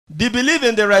The belief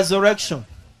in the resurrection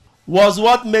was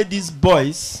what made these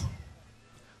boys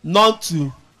not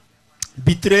to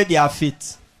betray their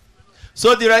faith.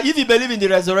 So if you believe in the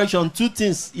resurrection, two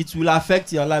things it will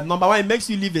affect your life. Number one, it makes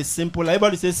you live a simple life.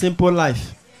 Everybody say simple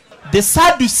life. The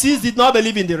Sadducees did not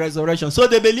believe in the resurrection, so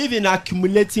they believe in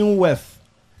accumulating wealth.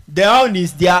 Their own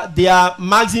is their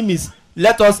maxim is,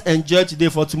 let us enjoy today,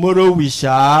 for tomorrow we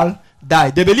shall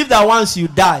die. They believe that once you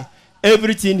die,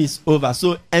 everything is over.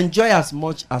 So enjoy as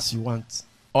much as you want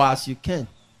or as you can.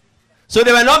 So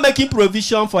they were not making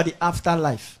provision for the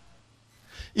afterlife.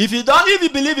 If you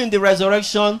believe in the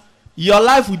resurrection, your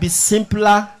life will be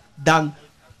simpler than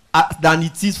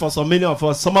it is for so many of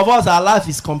us. Some of us, our life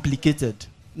is complicated.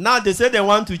 Now they say they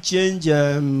want to change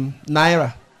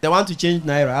Naira. They want to change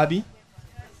Naira, Abi.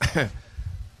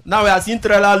 Now we are seeing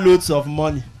trailer loads of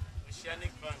money.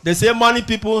 They say money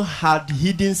people had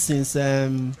hidden since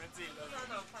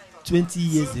 20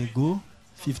 years ago,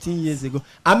 15 years ago.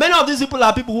 And many of these people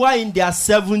are people who are in their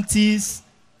 70s,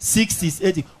 60s,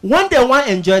 80s. When they want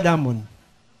to enjoy that money.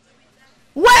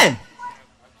 When?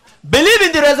 Believe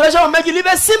in the resurrection will make you live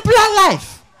a simpler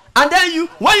life. And then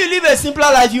when you live a simpler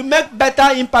life, you make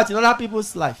better impact in other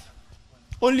people's life.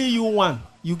 Only you one.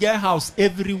 You get house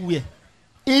everywhere.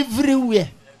 Everywhere.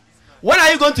 When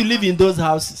are you going to live in those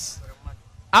houses?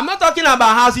 I'm not talking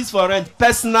about houses for rent.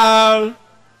 Personal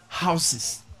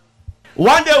houses.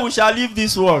 One day we shall leave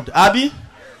this world. Abi?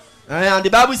 And the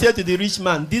Bible said to the rich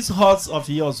man, this house of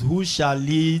yours, who shall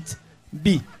it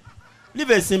be? Live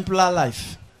a simpler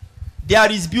life. There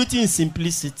is beauty in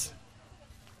simplicity.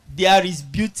 There is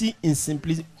beauty in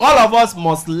simplicity. All of us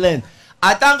must learn.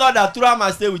 I thank God that throughout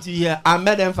my stay with you here, I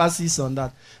made emphasis on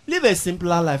that. Live a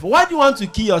simpler life. Why do you want to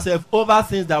kill yourself over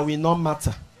things that will not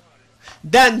matter?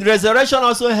 Then resurrection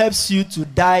also helps you to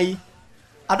die.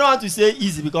 I don't want to say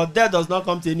easy because death does not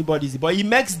come to anybody easy, but it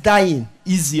makes dying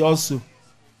easy also.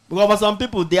 Because for some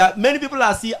people, many people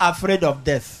are still afraid of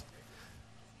death.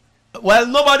 Well,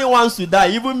 nobody wants to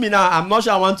die. Even me now, I'm not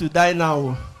sure I want to die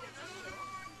now.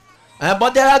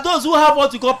 But there are those who have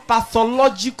what we call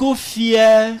pathological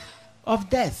fear of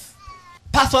death.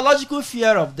 Pathological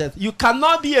fear of death. You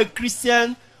cannot be a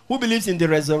Christian who believes in the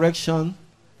resurrection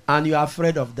and you are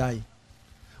afraid of dying.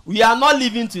 We are not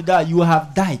living to die. You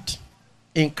have died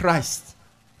in Christ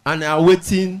and are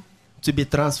waiting to be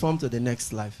transformed to the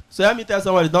next life. So let me tell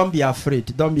somebody, don't be afraid.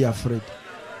 Don't be afraid.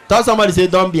 Tell somebody, say,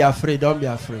 don't be afraid. Don't be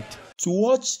afraid. To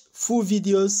watch full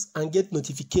videos and get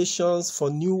notifications for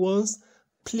new ones,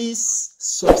 please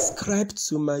subscribe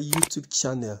to my YouTube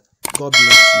channel. God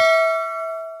bless you.